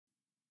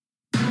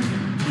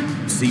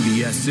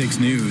CBS 6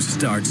 News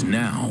starts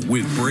now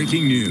with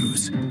breaking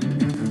news.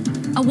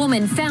 A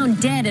woman found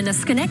dead in a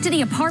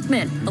Schenectady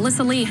apartment.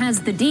 Melissa Lee has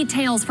the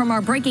details from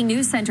our breaking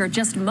news center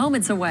just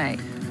moments away.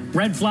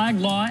 Red flag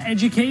law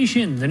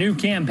education, the new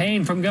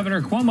campaign from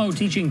Governor Cuomo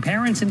teaching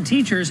parents and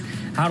teachers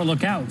how to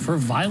look out for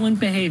violent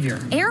behavior.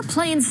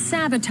 Airplane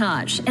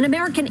sabotage, an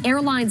American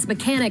Airlines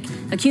mechanic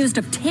accused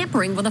of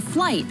tampering with a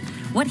flight.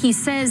 What he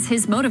says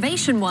his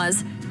motivation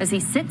was as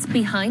he sits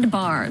behind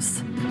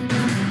bars.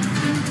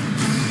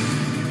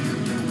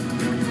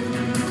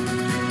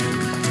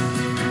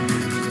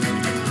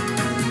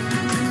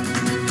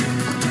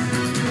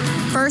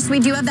 First, we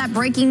do have that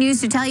breaking news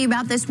to tell you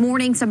about this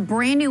morning. Some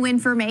brand new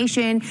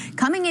information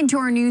coming into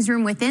our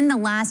newsroom within the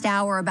last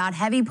hour about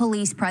heavy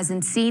police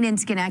presence seen in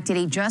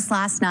Schenectady just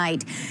last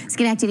night.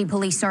 Schenectady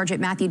Police Sergeant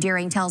Matthew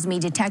Deering tells me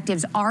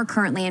detectives are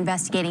currently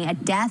investigating a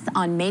death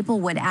on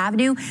Maplewood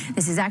Avenue.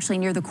 This is actually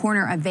near the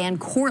corner of Van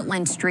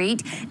Cortlandt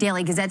Street.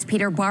 Daily Gazette's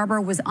Peter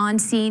Barber was on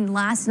scene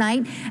last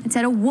night and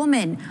said a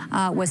woman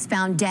was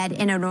found dead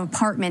in an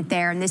apartment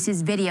there. And this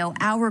is video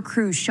our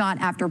crew shot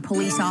after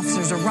police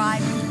officers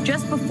arrived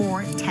just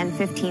before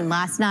 10:15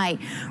 last night.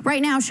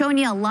 Right now, showing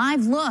you a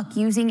live look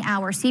using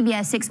our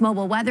CBS 6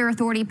 Mobile Weather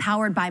Authority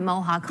powered by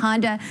Mohawk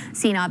Honda.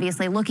 Scene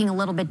obviously looking a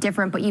little bit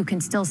different, but you can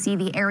still see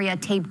the area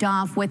taped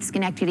off with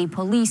Schenectady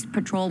police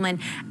patrolmen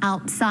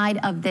outside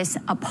of this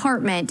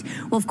apartment.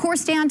 We'll, of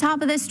course, stay on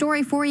top of this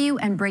story for you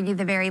and bring you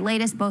the very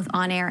latest, both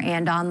on air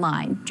and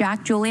online.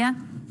 Jack, Julia?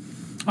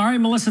 All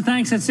right, Melissa,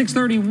 thanks. At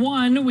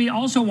 6:31, we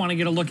also want to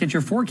get a look at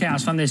your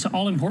forecast on this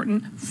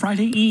all-important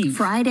Friday Eve.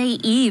 Friday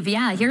Eve,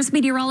 yeah. Here's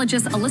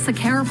meteorologist Alyssa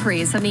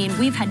Caraprese. I mean,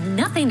 we've had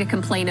nothing to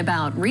complain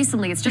about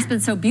recently. It's just been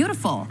so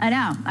beautiful. I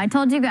know. I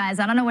told you guys,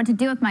 I don't know what to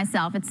do with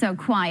myself. It's so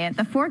quiet.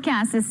 The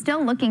forecast is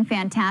still looking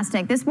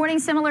fantastic. This morning,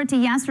 similar to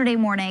yesterday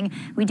morning,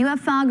 we do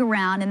have fog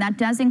around, and that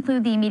does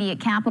include the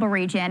immediate capital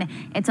region.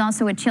 It's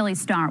also a chilly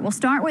start. We'll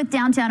start with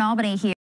downtown Albany here.